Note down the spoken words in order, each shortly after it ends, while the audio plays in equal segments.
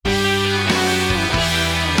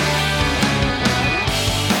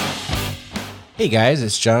Hey guys,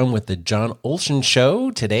 it's John with the John Olson Show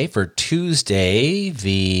today for Tuesday,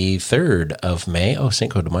 the 3rd of May. Oh,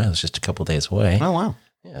 Cinco de Mayo is just a couple days away. Oh, wow.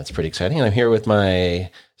 Yeah, that's pretty exciting. And I'm here with my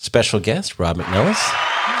special guest, Rob McNellis.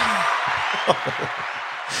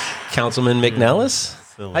 Councilman McNellis.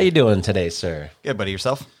 How you doing today, sir? Good, buddy.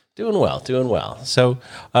 Yourself? Doing well. So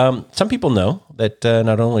some people know that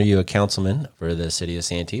not only are you a councilman for the city of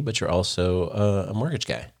Santee, but you're also a mortgage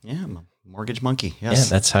guy. Yeah, I'm a mortgage monkey. Yes.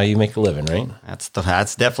 Yeah, that's how you make a living, right?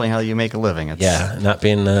 That's definitely how you make a living. It's, not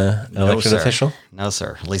being an elected official? No,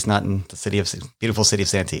 sir. At least not in the beautiful city of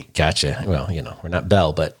Santee. Gotcha. Well, we're not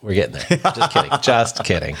Bell, but we're getting there. Just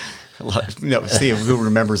kidding. No, see who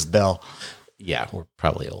remembers Bell. Yeah, we're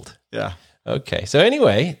probably old. Yeah. Okay. So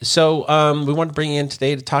anyway, we want to bring you in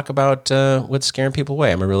today to talk about what's scaring people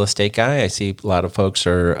away. I'm a real estate guy. I see a lot of folks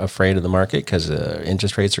are afraid of the market because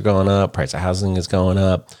interest rates are going up, price of housing is going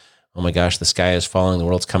up. Oh my gosh, the sky is falling, the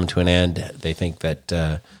world's coming to an end. They think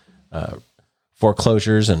that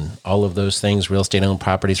foreclosures and all of those things, real estate owned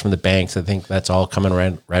properties from the banks, I think that's all coming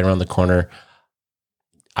right around the corner.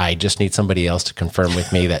 I just need somebody else to confirm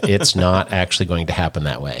with me that it's not actually going to happen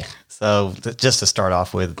that way. So just to start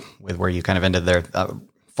off with where you kind of ended there,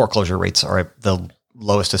 foreclosure rates are at the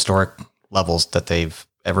lowest historic levels that they've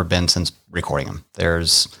ever been since recording them. There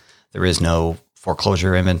is no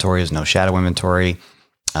foreclosure inventory, there's no shadow inventory.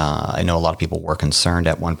 I know a lot of people were concerned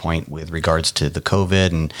at one point with regards to the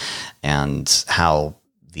COVID and how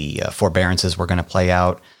the forbearances were going to play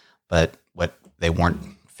out. But what they weren't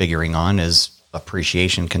figuring on is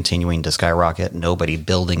appreciation continuing to skyrocket, nobody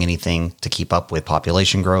building anything to keep up with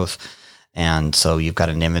population growth. And so you've got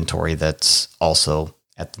an inventory that's also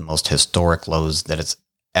at the most historic lows that it's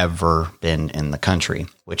ever been in the country,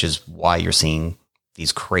 which is why you're seeing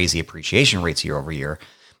these crazy appreciation rates year over year,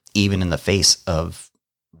 even in the face of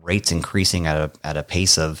rates increasing at a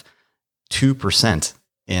pace of 2%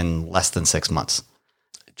 in less than 6 months.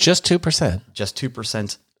 Just 2%? Just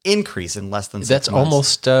 2% increase in less than 6 months. That's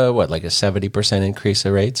almost, like a 70% increase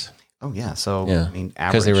of rates? Oh, yeah. So, yeah. I mean,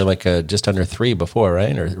 average. Because they were like just under 3 before,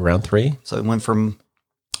 right? Or around 3? So it went from,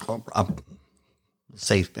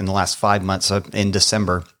 say, in the last 5 months, in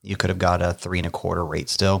December, you could have got a 3.25% rate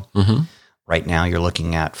still. Mm-hmm. Right now, you're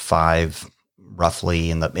looking at 5, roughly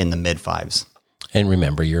in the mid 5s. And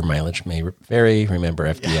remember, your mileage may vary. Remember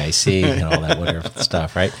FDIC and all that wonderful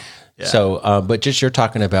stuff, right? Yeah. So, but just you're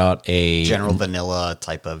talking about a general vanilla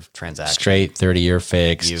type of transaction, straight 30-year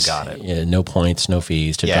fixed. You got it. No points, no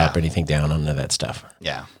fees to drop anything down on that stuff.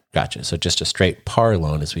 Yeah, gotcha. So just a straight par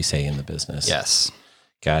loan, as we say in the business. Yes,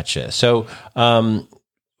 gotcha. So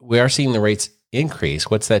we are seeing the rates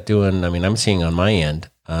increase. What's that doing? I mean, I'm seeing on my end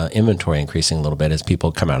inventory increasing a little bit as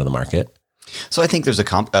people come out of the market. So I think there's a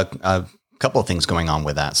couple of things going on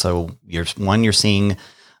with that. So you're seeing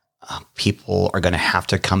people are going to have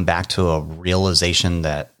to come back to a realization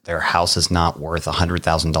that their house is not worth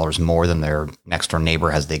 $100,000 more than their next door neighbor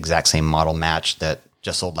has the exact same model match that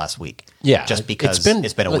just sold last week. Yeah. Just because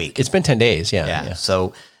it's been a week. It's been 10 days. Yeah.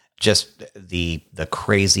 So just the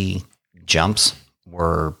crazy jumps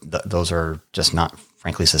those are just not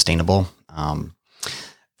frankly sustainable.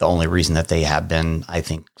 The only reason that they have been, I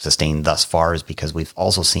think, sustained thus far is because we've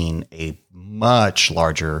also seen a much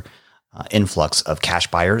larger influx of cash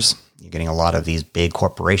buyers. You're getting a lot of these big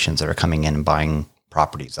corporations that are coming in and buying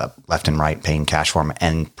properties up left and right, paying cash for them.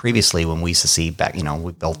 And previously, when we used to see back,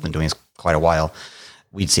 we've both been doing this quite a while,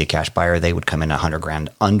 we'd see a cash buyer, they would come in $100,000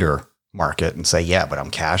 under market and say, yeah, but I'm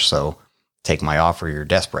cash, so take my offer, you're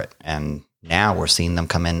desperate. And now we're seeing them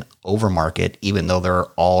come in over market, even though they're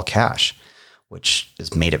all cash, which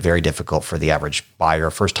has made it very difficult for the average buyer,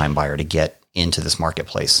 first-time buyer, to get into this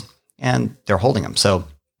marketplace. And they're holding them. So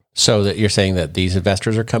that you're saying that these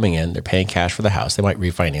investors are coming in, they're paying cash for the house. They might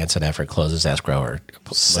refinance it after it closes escrow or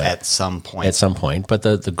at some point. At some point. But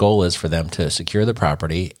the goal is for them to secure the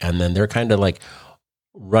property, and then they're kind of like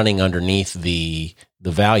running underneath the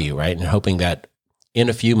value, right? And hoping that in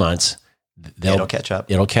a few months it'll catch up.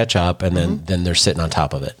 It'll catch up, and then they're sitting on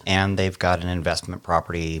top of it. And they've got an investment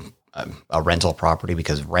property, a rental property,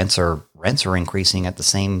 because rents are increasing at the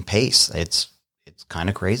same pace. It's kind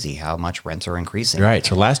of crazy how much rents are increasing. Right.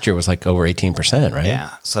 So last year was like over 18%, right?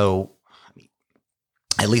 Yeah. So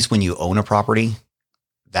at least when you own a property,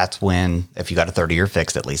 that's when, if you got a 30-year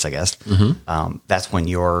fixed, at least, I guess, that's when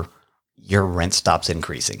your rent stops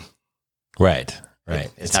increasing. Right.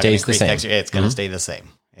 It stays the same. It's going to stay the same.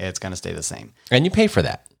 It's going to stay the same. And you pay for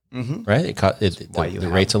that, right? The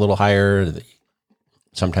rate's a little higher.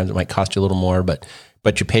 Sometimes it might cost you a little more, but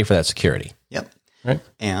you pay for that security. Yep. Right.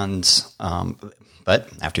 And, but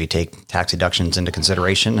after you take tax deductions into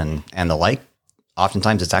consideration and the like,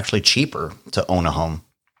 oftentimes it's actually cheaper to own a home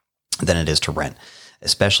than it is to rent,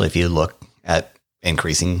 especially if you look at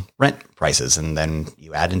increasing rent prices, and then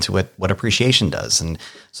you add into it what appreciation does. And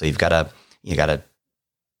so you got a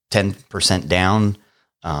 10% down,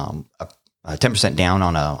 a 10% down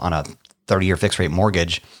on a 30-year fixed rate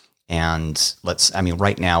mortgage. And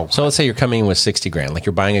right now. So let's say you're coming in with 60 grand, like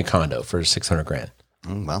you're buying a condo for 600 grand.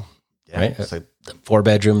 Well, yeah. Right. So,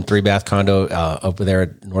 4-bedroom, 3-bath condo over there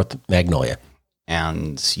at North Magnolia.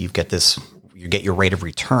 And you get your rate of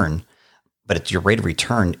return, but your rate of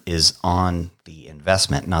return is on the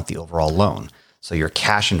investment, not the overall loan. So your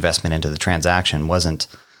cash investment into the transaction wasn't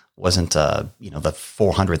the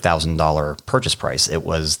 $400,000 purchase price. It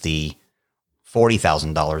was the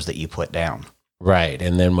 $40,000 that you put down. Right.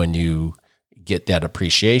 And then when you get that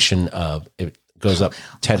appreciation of it goes up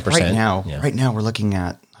 10%. Right now we're looking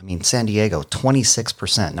at, San Diego,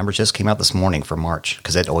 26%. Numbers just came out this morning for March,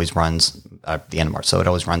 because it always runs at the end of March. So it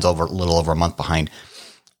always runs a little over a month behind.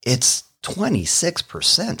 It's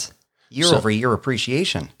 26% year over year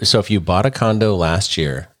appreciation. So if you bought a condo last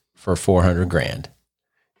year for 400 grand,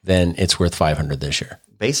 then it's worth 500 this year.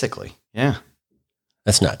 Basically. Yeah.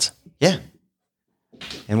 That's nuts. Yeah.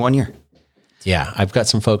 In 1 year. Yeah, I've got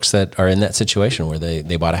some folks that are in that situation where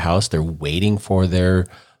they bought a house. They're waiting for their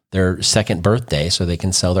second birthday so they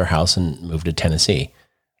can sell their house and move to Tennessee.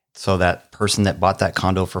 So that person that bought that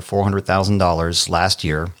condo for $400,000 last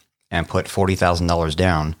year and put $40,000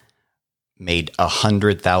 down made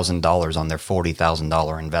 $100,000 on their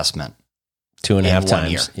 $40,000 investment. 2.5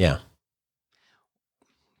 times. Yeah.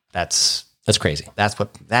 That's crazy. That's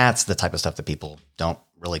the type of stuff that people don't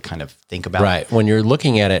really kind of think about. Right. When you're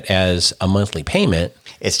looking at it as a monthly payment,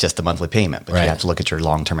 it's just a monthly payment, but you have to look at your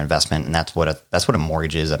long-term investment, and that's what a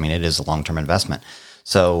mortgage is. It is a long-term investment.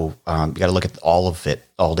 So you got to look at all of it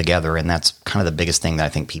all together, and that's kind of the biggest thing that I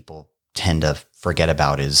think people tend to forget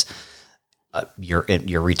about is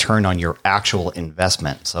your return on your actual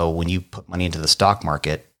investment. So when you put money into the stock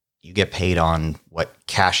market, you get paid on what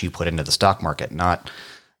cash you put into the stock market, not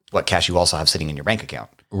what cash you also have sitting in your bank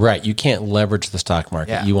account. Right. You can't leverage the stock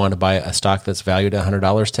market. Yeah. You want to buy a stock that's valued at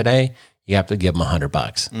 $100 today, you have to give them $100.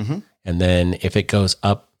 Mm-hmm. And then if it goes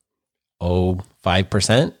up,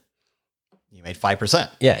 5%. You made 5%.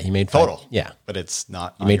 Yeah. You made total. Yeah. But it's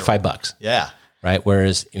not. You made $5. Yeah. Right.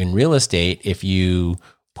 Whereas in real estate, if you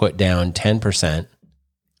put down 10%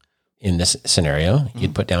 in this scenario,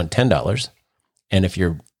 you'd put down $10. And if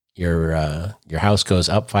your house goes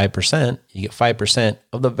up 5%, you get 5%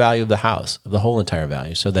 of the value of the house, of the whole entire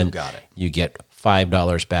value. So then you get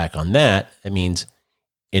 $5 back on that. That means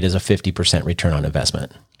it is a 50% return on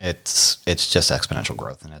investment. It's just exponential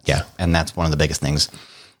growth, and that's one of the biggest things.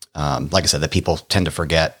 Like I said, that people tend to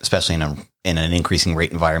forget, especially in an increasing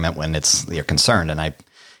rate environment when they're concerned. And I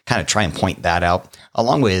kind of try and point that out,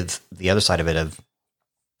 along with the other side of it.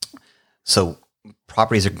 So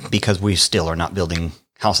properties are, because we still are not building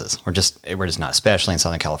houses. We're just not, especially in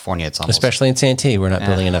Southern California. It's almost, especially in Santee, we're not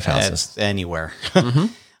building enough houses anywhere.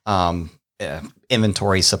 Mm-hmm.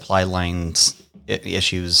 Inventory, supply lines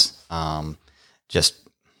issues, just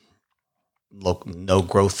no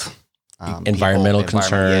growth. Environmental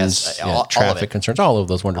concerns, traffic concerns, all of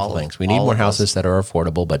those wonderful things. We need more houses that are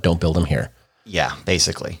affordable, but don't build them here. Yeah,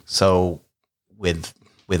 basically. So with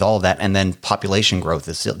all that, and then population growth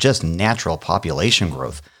is still just natural population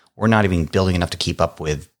growth. We're not even building enough to keep up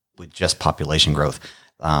with just population growth.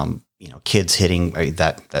 Kids hitting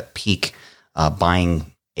that peak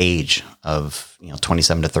buying age of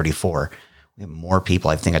 27 to 34. We have more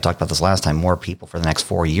people. I think I talked about this last time. More people for the next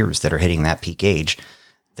 4 years that are hitting that peak age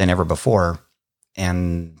than ever before,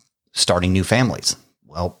 and starting new families.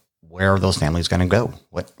 Well, where are those families going to go?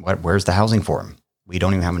 Where's the housing for them? We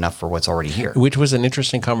don't even have enough for what's already here. Which was an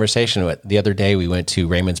interesting conversation. The other day, we went to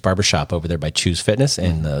Raymond's Barbershop over there by Choose Fitness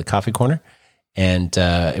in the coffee corner. And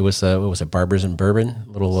it was a Barbers and Bourbon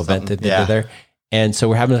little event that they did there. And so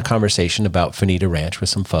we're having a conversation about Fanita Ranch with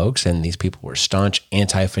some folks. And these people were staunch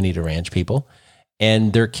anti-Fanita Ranch people.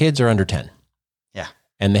 And their kids are under 10. Yeah.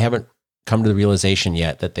 And they haven't come to the realization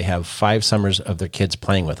yet that they have 5 summers of their kids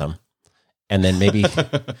playing with them. And then maybe,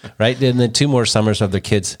 right? And then 2 more summers of their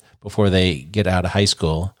kids before they get out of high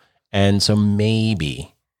school. And so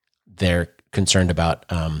maybe they're concerned about,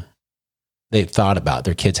 they've thought about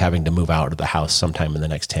their kids having to move out of the house sometime in the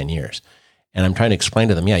next 10 years. And I'm trying to explain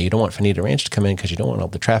to them, you don't want Fanita Ranch to come in because you don't want all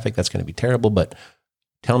the traffic. That's going to be terrible. But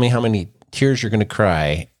tell me how many tears you're going to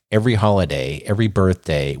cry every holiday, every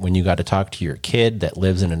birthday, when you got to talk to your kid that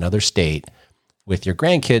lives in another state with your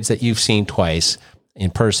grandkids that you've seen twice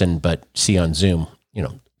in person, but see on Zoom,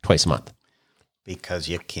 twice a month. Because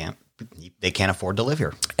you can't they can't afford to live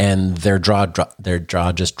here. And their jaw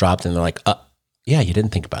just dropped, and they're like, yeah, you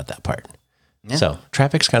didn't think about that part. Yeah. So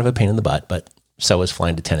traffic's kind of a pain in the butt, but so is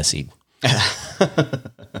flying to Tennessee.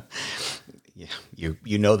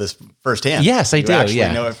 You know this firsthand. Yes, I do.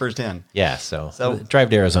 Actually know it firsthand. Yeah. So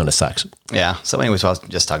drive to Arizona sucks. Yeah. So anyways, I was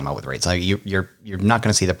just talking about with rates. Like you're not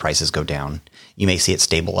going to see the prices go down. You may see it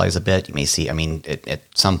stabilize a bit. You may see. I mean, at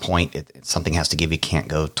some point, something has to give. You can't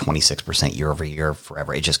go 26% year over year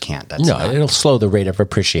forever. It just can't. It'll slow the rate of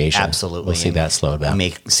appreciation. Absolutely, we'll see that slow down. You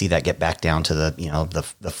may see that get back down to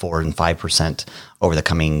the 4 and 5% over the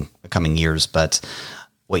coming years. But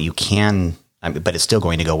what you can, but it's still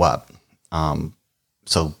going to go up.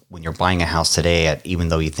 So when you're buying a house today even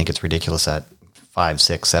though you think it's ridiculous at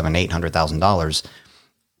 $500,000, $600,000, $700,000, $800,000,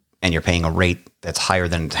 and you're paying a rate that's higher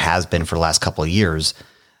than it has been for the last couple of years,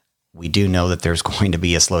 we do know that there's going to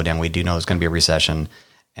be a slowdown. We do know there's going to be a recession.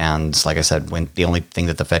 And like I said, when the only thing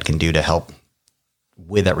that the Fed can do to help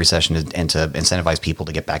with that recession and to incentivize people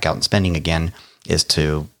to get back out and spending again is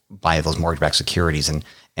to buy those mortgage-backed securities and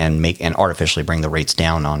artificially bring the rates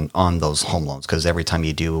down on those home loans. Because every time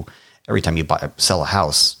you sell a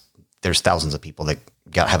house, there's thousands of people that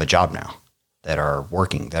have a job now that are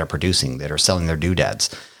working, that are producing, that are selling their doodads,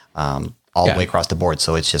 all the way across the board.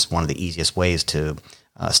 So it's just one of the easiest ways to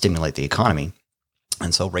stimulate the economy.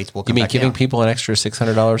 And so rates will come back down. You mean giving people an extra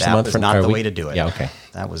 $600 a month? That was not the way to do it. Yeah, okay.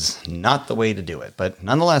 That was not the way to do it. But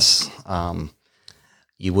nonetheless,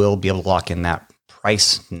 you will be able to lock in that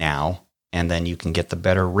price now, and then you can get the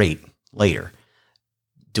better rate later.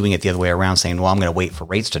 Doing it the other way around, saying, well, I'm going to wait for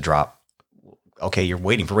rates to drop. Okay, you're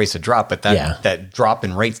waiting for rates to drop, but that drop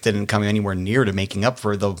in rates didn't come anywhere near to making up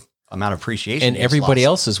for the amount of appreciation. And everybody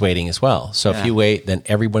else is waiting as well. So if you wait, then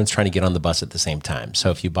everyone's trying to get on the bus at the same time. So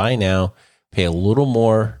if you buy now, pay a little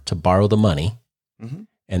more to borrow the money,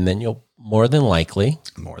 and then you'll more than likely,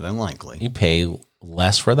 you pay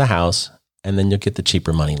less for the house, and then you'll get the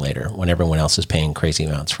cheaper money later when everyone else is paying crazy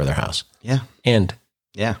amounts for their house. Yeah. And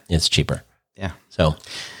it's cheaper. Yeah.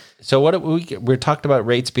 So what we talked about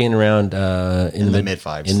rates being around in the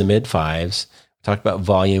mid-5s. In the mid-5s. We talked about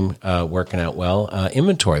volume working out well.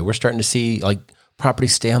 Inventory, we're starting to see like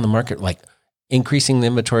properties stay on the market, like increasing the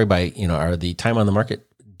inventory by, or the time on the market,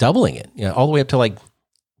 doubling it, all the way up to like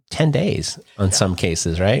 10 days on some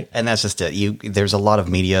cases, right? And that's just it. There's a lot of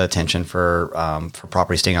media attention for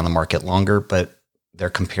property staying on the market longer, but they're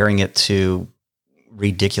comparing it to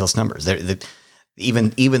ridiculous numbers.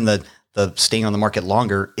 Even the staying on the market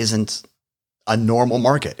longer isn't a normal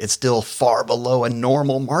market. It's still far below a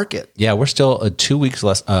normal market. Yeah, we're still 2 weeks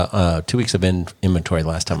less. 2 weeks of inventory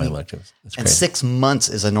last time I looked. That's and crazy. 6 months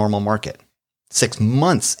is a normal market. 6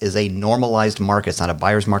 months is a normalized market. It's not a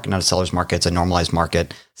buyer's market, not a seller's market. It's a normalized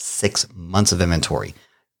market. 6 months of inventory.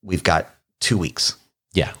 We've got 2 weeks.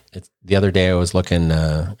 Yeah. The other day I was looking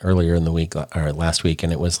earlier in the week or last week,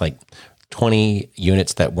 and it was like 20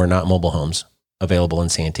 units that were not mobile homes available in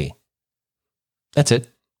Santee. That's it.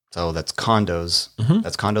 So that's condos.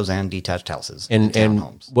 That's condos and detached houses and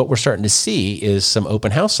townhomes. What we're starting to see is some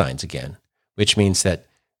open house signs again, which means that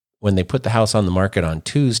when they put the house on the market on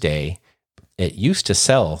Tuesday, it used to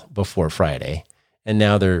sell before Friday, and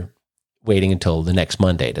now they're waiting until the next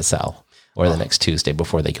Monday to sell, or the next Tuesday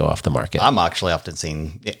before they go off the market. I'm actually often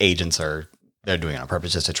seeing agents they're doing it on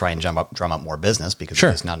purpose just to try and drum up more business because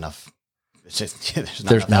there's not enough.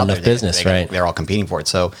 There's not enough business, right? They're all competing for it,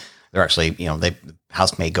 so they're actually the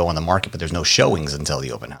house may go on the market, but there's no showings until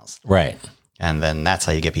the open house, right? And then that's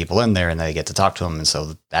how you get people in there, and they get to talk to them, and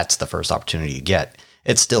so that's the first opportunity you get.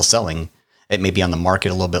 It's still selling. It may be on the market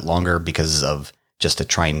a little bit longer because of just to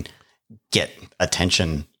try and get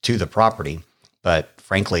attention to the property. But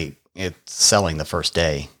frankly, it's selling the first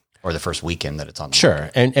day or the first weekend that it's on the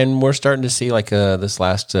market. And we're starting to see like this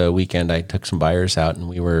last weekend, I took some buyers out, and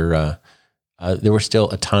we were there were still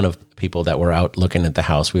a ton of people that were out looking at the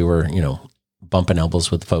house. We were, bumping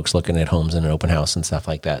elbows with folks looking at homes in an open house and stuff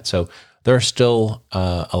like that. So there are still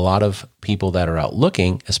a lot of people that are out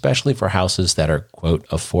looking, especially for houses that are, quote,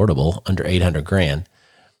 affordable, under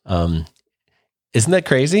 $800,000. Isn't that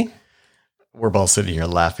crazy? We're both sitting here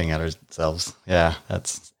laughing at ourselves. Yeah,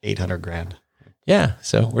 that's $800,000. Yeah,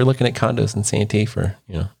 so we're looking at condos in Santee for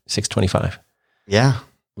 $625,000. Yeah,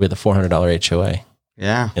 with a $400 HOA.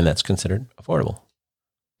 Yeah, and that's considered affordable.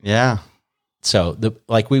 Yeah. So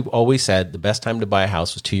like we've always said, the best time to buy a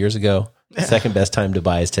house was 2 years ago. The second best time to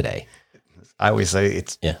buy is today. I always say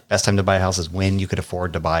best time to buy a house is when you could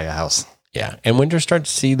afford to buy a house. Yeah. And when you start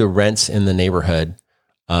to see the rents in the neighborhood,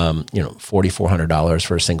 $4,400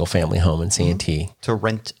 for a single family home in Santee. To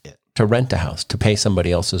rent it. To rent a house, to pay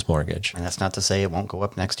somebody else's mortgage. And that's not to say it won't go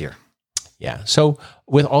up next year. Yeah. So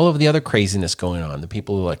with all of the other craziness going on, the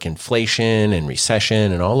people like inflation and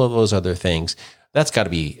recession and all of those other things, that's got to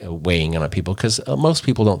be weighing on people because most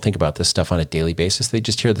people don't think about this stuff on a daily basis. They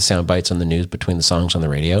just hear the sound bites on the news between the songs on the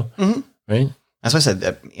radio, right? As I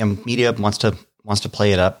said, media wants to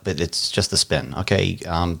play it up, but it's just the spin. Okay,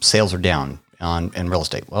 sales are down in real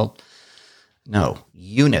estate. Well, no,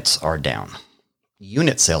 units are down.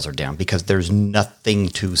 Unit sales are down because there's nothing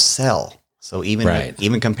to sell. So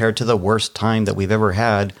even compared to the worst time that we've ever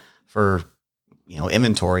had for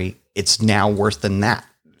inventory, it's now worse than that.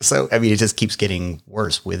 So I mean, it just keeps getting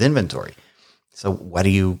worse with inventory. So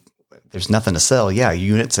there's nothing to sell. Yeah,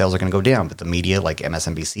 unit sales are going to go down, but the media like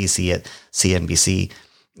MSNBC, CNBC,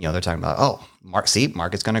 they're talking about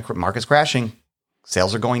market's crashing,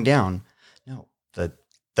 sales are going down. No, the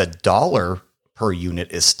dollar per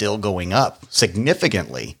unit is still going up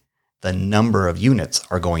significantly. The number of units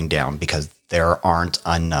are going down because there aren't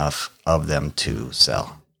enough of them to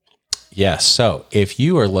sell. Yes. So if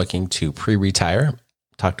you are looking to pre-retire,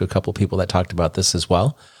 talk to a couple of people that talked about this as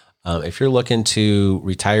well. If you're looking to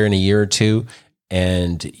retire in a year or two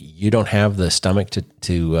and you don't have the stomach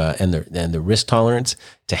and the risk tolerance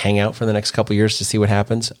to hang out for the next couple of years to see what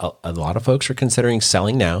happens, a lot of folks are considering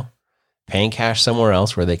selling now, paying cash somewhere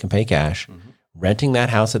else where they can pay cash, renting that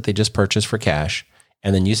house that they just purchased for cash,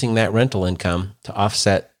 and then using that rental income to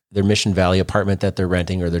offset their Mission Valley apartment that they're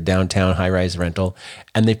renting or their downtown high-rise rental,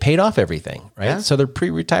 and they've paid off everything, right? Yeah. So they're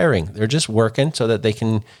pre-retiring. They're just working so that they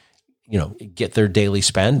can, get their daily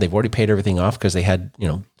spend. They've already paid everything off because they had,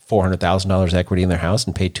 $400,000 equity in their house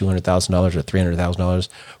and paid $200,000 or $300,000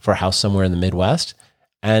 for a house somewhere in the Midwest,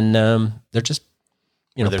 and they're just,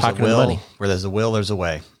 pocketing the money. Where there's a will, there's a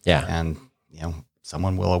way. Yeah, and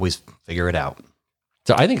someone will always figure it out.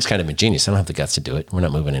 So I think it's kind of ingenious. I don't have the guts to do it. We're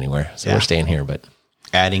not moving anywhere. So we're staying here. But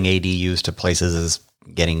adding ADUs to places is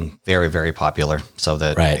getting very, very popular so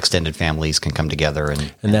that extended families can come together.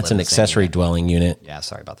 And that's an accessory dwelling unit. Yeah,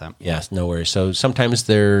 sorry about that. Yes, no worries. So sometimes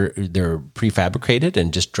they're prefabricated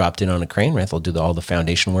and just dropped in on a crane, right? They'll do all the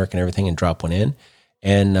foundation work and everything and drop one in.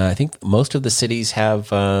 And I think most of the cities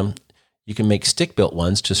have... you can make stick-built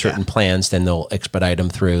ones to certain plans, then they'll expedite them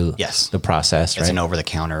through the process. It's an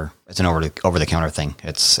over-the-counter. It's an over-the-counter thing.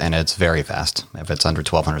 It's very fast if it's under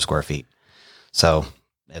 1,200 square feet. So,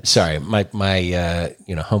 my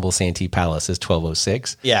humble Santee Palace is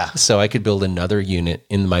 1,206. Yeah. So I could build another unit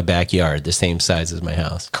in my backyard the same size as my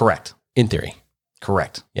house. Correct. In theory.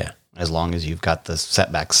 Correct. Yeah. As long as you've got the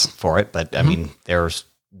setbacks for it, but I mean,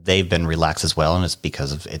 they've been relaxed as well, and it's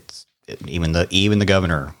because of even the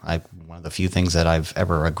governor. One of the few things that I've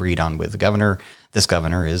ever agreed on with this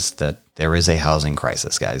governor is that there is a housing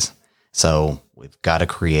crisis, guys. So we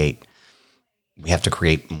have to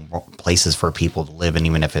create more places for people to live. And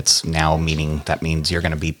even if it's now, that means you're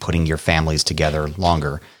going to be putting your families together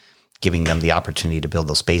longer, giving them the opportunity to build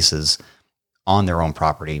those spaces on their own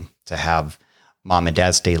property, to have mom and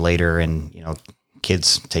dad stay later and,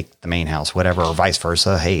 kids take the main house, whatever, or vice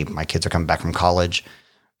versa. Hey, my kids are coming back from college.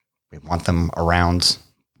 We want them around.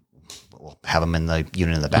 We'll have them in the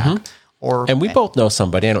unit in the back. And we both know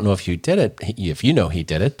somebody. I don't know if you did it, if you know he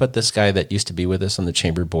did it, but this guy that used to be with us on the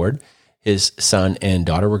chamber board, his son and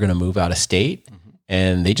daughter were going to move out of state,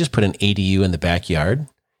 and they just put an ADU in the backyard.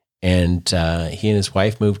 And he and his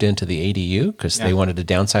wife moved into the ADU because they wanted to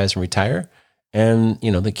downsize and retire. And,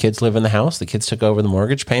 the kids live in the house. The kids took over the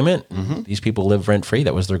mortgage payment. These people live rent-free.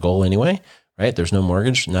 That was their goal anyway. Right? There's no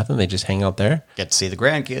mortgage, nothing. They just hang out there. Get to see the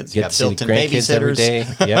grandkids. Get to see the grandkids every day.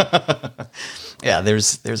 Yep. Yeah,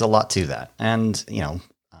 there's a lot to that. And,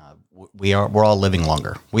 we're all living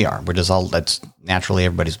longer. We are. We're just all, that's naturally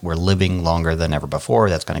we're living longer than ever before.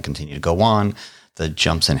 That's going to continue to go on. The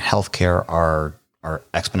jumps in healthcare are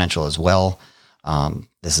exponential as well.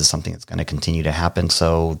 This is something that's going to continue to happen.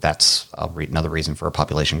 So that's another reason for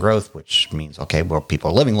population growth, which means, okay, well,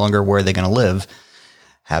 people are living longer. Where are they going to live?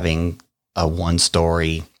 Having a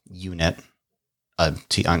one-story unit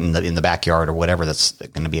in the backyard or whatever that's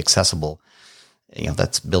going to be accessible,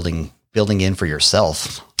 that's building in for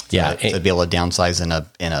yourself. Yeah, to be able to downsize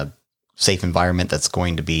in a safe environment that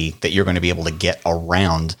you're going to be able to get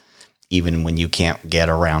around, even when you can't get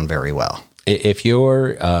around very well. If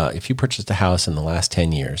you purchased a house in the last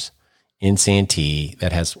 10 years in Santee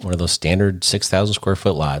that has one of those standard 6,000 square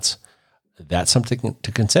foot lots, that's something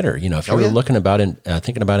to consider. If you're looking about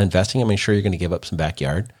thinking about investing, I mean, sure, you're going to give up some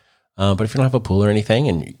backyard, but if you don't have a pool or anything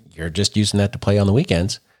and you're just using that to play on the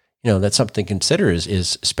weekends, that's something to consider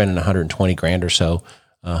is spending $120,000 or so,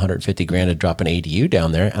 $150,000 to drop an ADU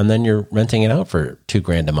down there, and then you're renting it out for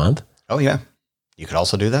 $2,000 a month. Oh yeah, you could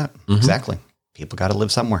also do that. Exactly. People got to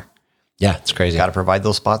live somewhere. Yeah, it's crazy. Got to provide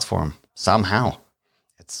those spots for them. somehow.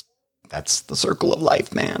 That's the circle of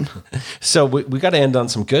life, man. So we got to end on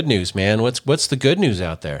some good news, man. What's the good news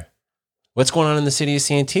out there? What's going on in the city of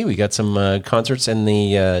Santee? We got some concerts in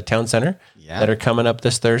the town center that are coming up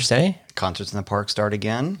this Thursday. Concerts in the park start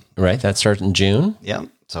again. Right, that starts in June. Yeah,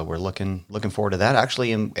 so we're looking forward to that.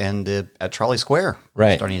 Actually, and at Trolley Square,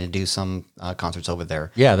 right, starting to do some concerts over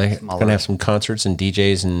there. Yeah, they're going to have some concerts and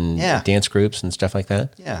DJs and dance groups and stuff like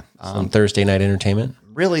that. Yeah, some Thursday night entertainment.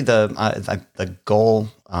 Really, the goal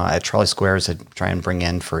at Trolley Square is to try and bring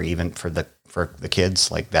in for the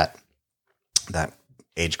kids like that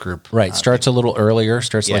age group. Right, starts a little earlier.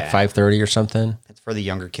 Starts like 5:30 or something. It's for the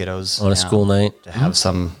younger kiddos on a school night to have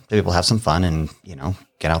people have some fun and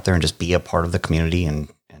get out there and just be a part of the community and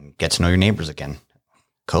get to know your neighbors again.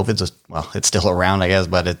 COVID's it's still around, I guess,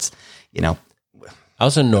 but it's I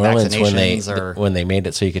was in New Orleans when they made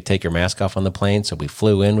it so you could take your mask off on the plane. So we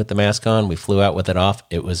flew in with the mask on, we flew out with it off.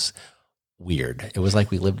 It was weird. It was like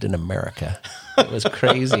we lived in America. It was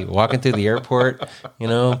crazy. Walking through the airport,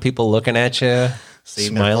 people looking at you,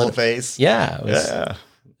 smiling full face. Yeah,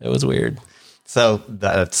 it was weird. So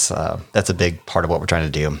that's a big part of what we're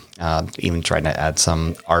trying to do. Even trying to add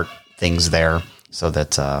some art things there so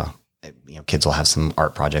that kids will have some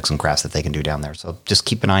art projects and crafts that they can do down there. So just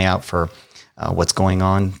keep an eye out for what's going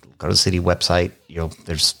on. Go to the city website.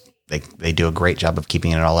 They do a great job of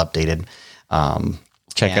keeping it all updated.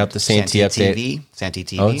 Check out the Santee update. Santee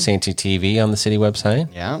TV. Oh, Santee TV on the city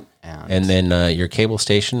website. Yeah. And then your cable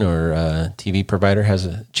station or TV provider has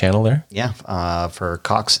a channel there? Yeah. For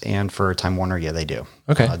Cox and for Time Warner, they do.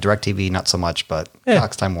 Okay. DirecTV, not so much, but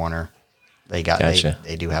Cox, Time Warner, Gotcha.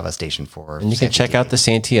 They do have a station for. And you can check out the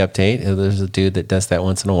Santee update. There's a dude that does that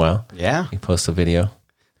once in a while. Yeah. He posts a video.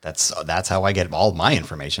 That's how I get all my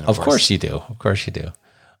information. Of course you do.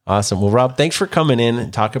 Awesome. Well, Rob, thanks for coming in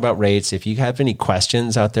and talking about rates. If you have any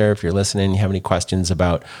questions out there, if you're listening, you have any questions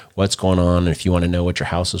about what's going on, and if you want to know what your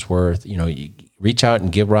house is worth, you reach out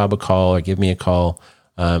and give Rob a call or give me a call.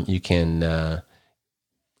 You can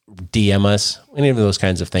DM us, any of those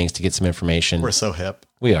kinds of things to get some information. We're so hip.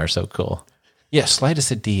 We are so cool. Yeah, slide us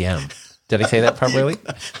a DM. Did I say that properly?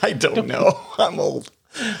 I don't know. I'm old.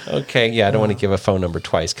 Okay. Yeah, I don't want to give a phone number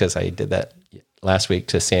twice because I did that last week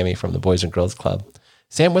to Sammy from the Boys and Girls Club.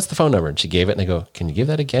 Sam, what's the phone number? And she gave it, and I go, can you give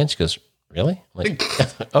that again? She goes, really? I'm like,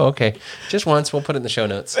 oh, okay. Just once. We'll put it in the show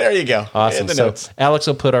notes. There you go. Awesome. So Alex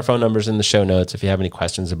will put our phone numbers in the show notes. If you have any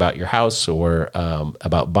questions about your house or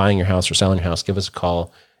about buying your house or selling your house, give us a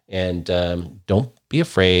call. And don't be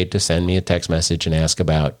afraid to send me a text message and ask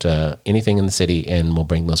about anything in the city, and we'll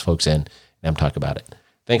bring those folks in and talk about it.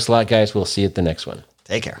 Thanks a lot, guys. We'll see you at the next one.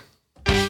 Take care.